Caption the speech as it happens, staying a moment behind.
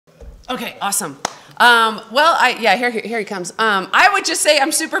Okay, awesome. Here he comes. I would just say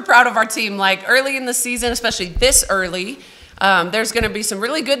I'm super proud of our team. Like early in the season, especially this early, there's going to be some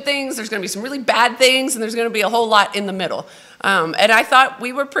really good things, there's going to be some really bad things, and there's going to be a whole lot in the middle. And I thought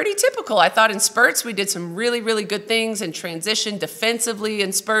we were pretty typical. I thought in spurts we did some really, really good things. In transition, defensively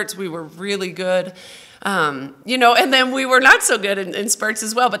in spurts, we were really good. And then we were not so good in spurts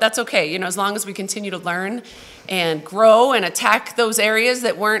as well, but that's okay. As long as we continue to learn and grow and attack those areas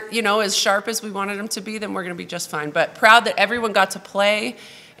that weren't, as sharp as we wanted them to be, then we're going to be just fine. But proud that everyone got to play,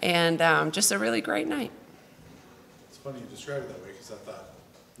 and just a really great night. It's funny you describe it that way, because I thought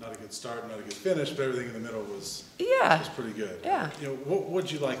not a good start, not a good finish, but everything in the middle was pretty good. Yeah. What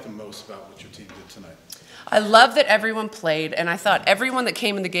did you like the most about what your team did tonight? I love that everyone played, and I thought everyone that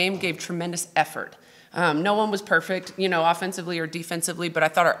came in the game gave tremendous effort. No one was perfect, offensively or defensively, but I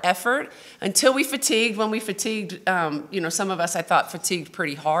thought our effort, until we fatigued, when we fatigued, some of us I thought fatigued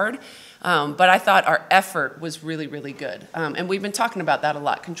pretty hard, but I thought our effort was really, really good. And we've been talking about that a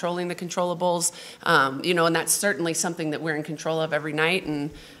lot, controlling the controllables, and that's certainly something that we're in control of every night. And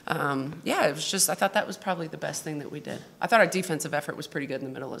it was just, I thought that was probably the best thing that we did. I thought our defensive effort was pretty good in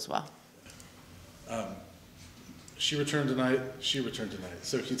the middle as well. She returned tonight.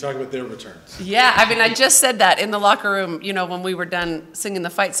 So can you talk about their returns? Yeah, I just said that in the locker room, when we were done singing the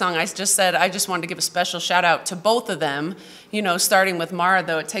fight song. I just said I just wanted to give a special shout out to both of them, starting with Mara,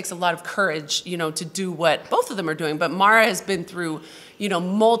 though it takes a lot of courage, to do what both of them are doing. But Mara has been through,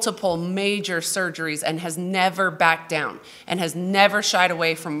 multiple major surgeries and has never backed down and has never shied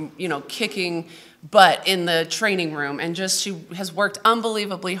away from, kicking butt in the training room, and she has worked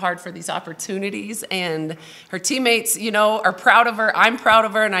unbelievably hard for these opportunities, and her teammates, are proud of her. I'm proud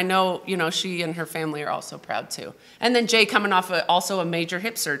of her, and I know, she and her family are also proud too. And then Jay coming off also a major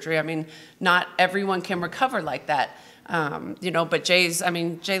hip surgery. I mean, not everyone can recover like that. But Jalen's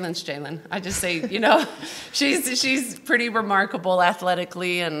Jalen. I just say, she's pretty remarkable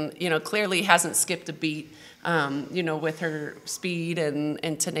athletically, and, clearly hasn't skipped a beat. With her speed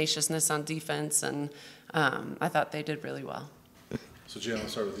and tenaciousness on defense, and I thought they did really well. So, Jen, I'll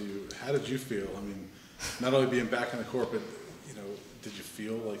start with you. How did you feel? I mean, not only being back on the court, but, did you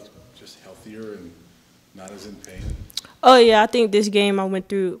feel like just healthier and not as in pain? Oh, yeah, I think this game I went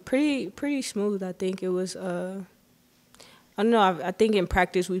through pretty smooth. I think it was, I don't know, I think in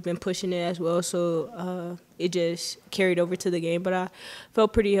practice we've been pushing it as well, so it just carried over to the game. But I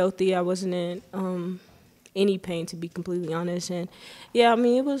felt pretty healthy. I wasn't in any pain, to be completely honest, and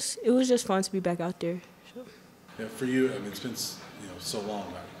it was just fun to be back out there. So. Yeah, for you, it's been so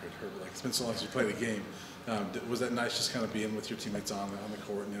long. It's been so long since you played a game. Was that nice, just kind of being with your teammates on the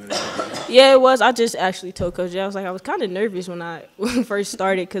court and Yeah, it was. I just actually told Coach Jay, I was kind of nervous when I first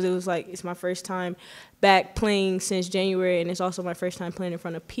started, because it was it's my first time back playing since January, and it's also my first time playing in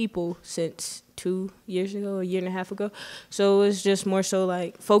front of people since 2 years ago, a year and a half ago. So it was just more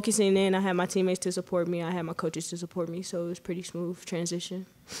so focusing in. I had my teammates to support me. I had my coaches to support me. So it was pretty smooth transition.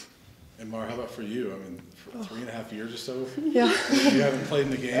 And Mara, how about for you? For 3.5 years or so, yeah, you haven't played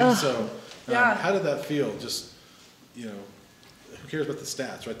in the game. So how did that feel? Just, who cares about the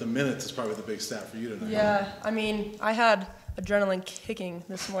stats, right? The minutes is probably the big stat for you tonight. Yeah, I had adrenaline kicking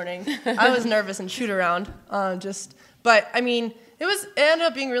this morning. I was nervous in shoot around, but it ended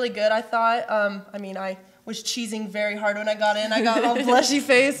up being really good, I thought. I was cheesing very hard when I got in. I got all blushy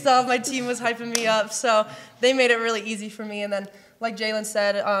faced. My team was hyping me up, so they made it really easy for me. And then, like Jalen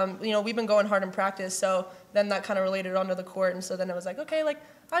said, we've been going hard in practice, so then that kind of related onto the court. And so then it was okay,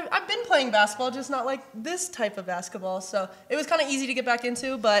 I've been playing basketball, just not this type of basketball. So it was kind of easy to get back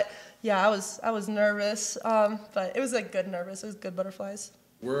into, but yeah, I was nervous, but it was good nervous. It was good butterflies.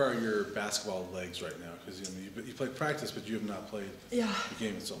 Where are your basketball legs right now? Because you played practice, but you have not played the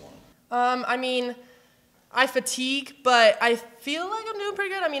game in so long. I fatigue, but I feel like I'm doing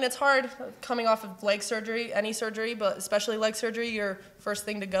pretty good. It's hard coming off of leg surgery, any surgery, but especially leg surgery. Your first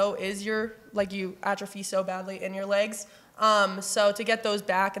thing to go is you atrophy so badly in your legs. So to get those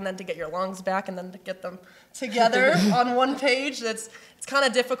back, and then to get your lungs back, and then to get them together on one page, it's kind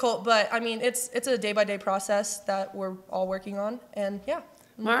of difficult. But it's a day-by-day process that we're all working on, and yeah.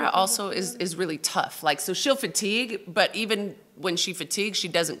 Mara also is really tough. So she'll fatigue, but even when she fatigues, she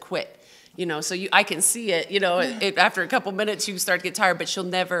doesn't quit. So I can see it, after a couple minutes you start to get tired, but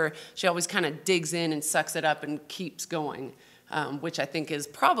she always kind of digs in and sucks it up and keeps going, which I think is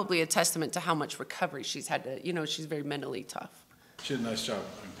probably a testament to how much recovery she's had to, she's very mentally tough. She did a nice job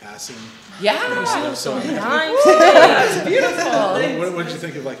passing. Yeah, so nice. That's beautiful. What did you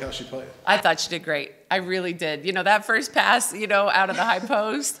think of how she played? I thought she did great. I really did. That first pass, out of the high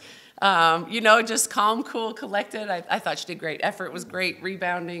post, You know, just calm, cool, collected. I thought she did great. Effort was great,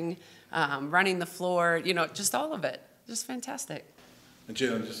 rebounding, running the floor, you know, just all of it. Just fantastic. And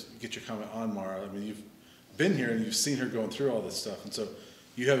Jalen, just get your comment on Mara. I mean, you've been here and you've seen her going through all this stuff, and so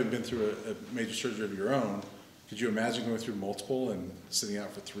you haven't been through a major surgery of your own. Could you imagine going through multiple and sitting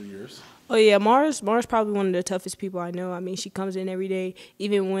out for 3 years? Oh yeah, Mara's probably one of the toughest people I know. I mean, she comes in every day.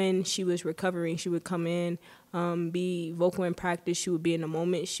 Even when she was recovering, she would come in, be vocal in practice. She would be in the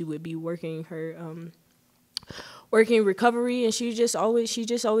moment. She would be working her working recovery, and she just always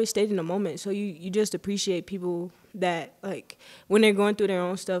stayed in the moment. So you just appreciate people that, like, when they're going through their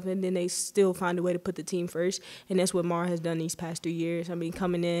own stuff and then they still find a way to put the team first. And that's what Mara has done these past 3 years. I mean,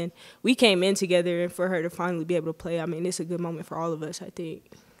 coming in, we came in together, and for her to finally be able to play, I mean, it's a good moment for all of us, I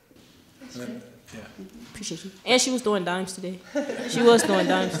think. Then, yeah. Appreciate you. And she was throwing dimes today. She was throwing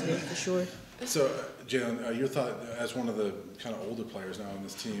dimes today, for sure. So, Jalen, your thought as one of the kind of older players now on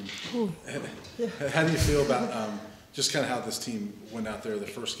this team, how do you feel about just kind of how this team went out there the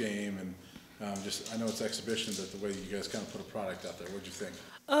first game, and just, I know it's exhibition, but the way you guys kind of put a product out there, what did you think?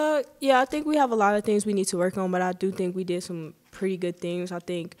 Yeah, I think we have a lot of things we need to work on, but I do think we did some pretty good things. I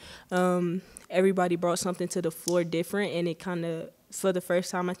think everybody brought something to the floor different, and it kind of, for the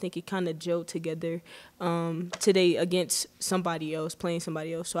first time, I think it kind of gelled together today against somebody else, playing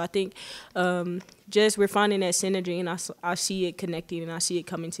somebody else. So I think just we're finding that synergy, and I see it connecting, and I see it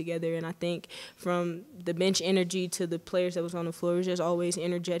coming together. And I think from the bench energy to the players that was on the floor, it was just always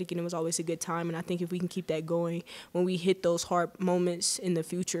energetic, and it was always a good time. And I think if we can keep that going, when we hit those hard moments in the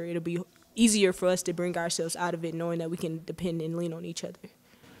future, it'll be easier for us to bring ourselves out of it, knowing that we can depend and lean on each other.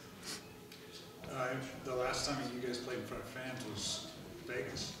 The last time you guys played in front of fans was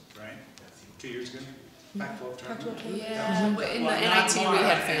Vegas, right? 2 years ago? Pac-12 tournament? Yeah, in the NIT we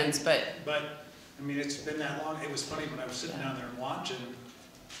had fans, but I mean, it's been that long. It was funny when I was sitting down there and watching.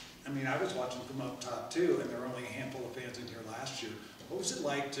 I mean, I was watching from up top too, and there were only a handful of fans in here last year. What was it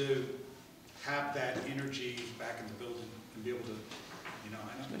like to have that energy back in the building and be able to, you know,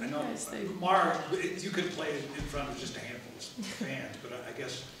 I know, Mara, you could play in front of just a handful of fans, but I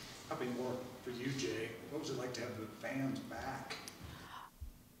guess probably more for you, Jay. What was it like to have the fans back?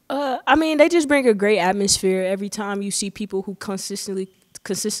 I mean, they just bring a great atmosphere every time you see people who consistently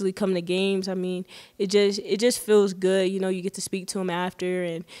come to games. I mean, it just feels good. You know, you get to speak to them after,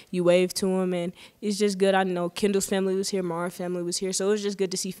 and you wave to them, and it's just good. I know Kendall's family was here, Mara's family was here, so it was just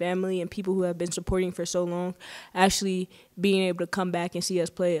good to see family and people who have been supporting for so long actually being able to come back and see us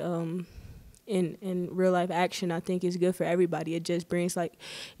play in real life action. I think is good for everybody. It just brings, like,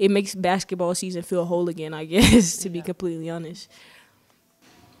 it makes basketball season feel whole again, I guess, to be completely honest.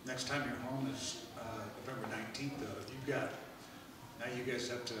 Next time you're home is November 19th, though. Now you guys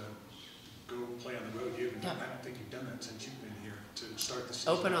have to go play on the road. I don't think you've done that since you've been here to start the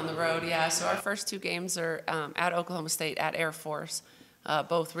season. open on the road, yeah. So our first 2 games are at Oklahoma State, at Air Force,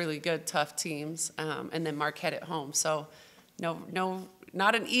 both really good, tough teams, and then Marquette at home. So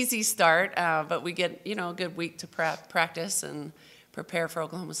not an easy start, but we get, you know, a good week to practice and prepare for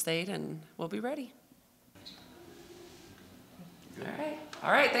Oklahoma State, and we'll be ready.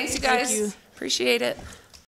 All right. Thanks, you guys. Thank you. Appreciate it.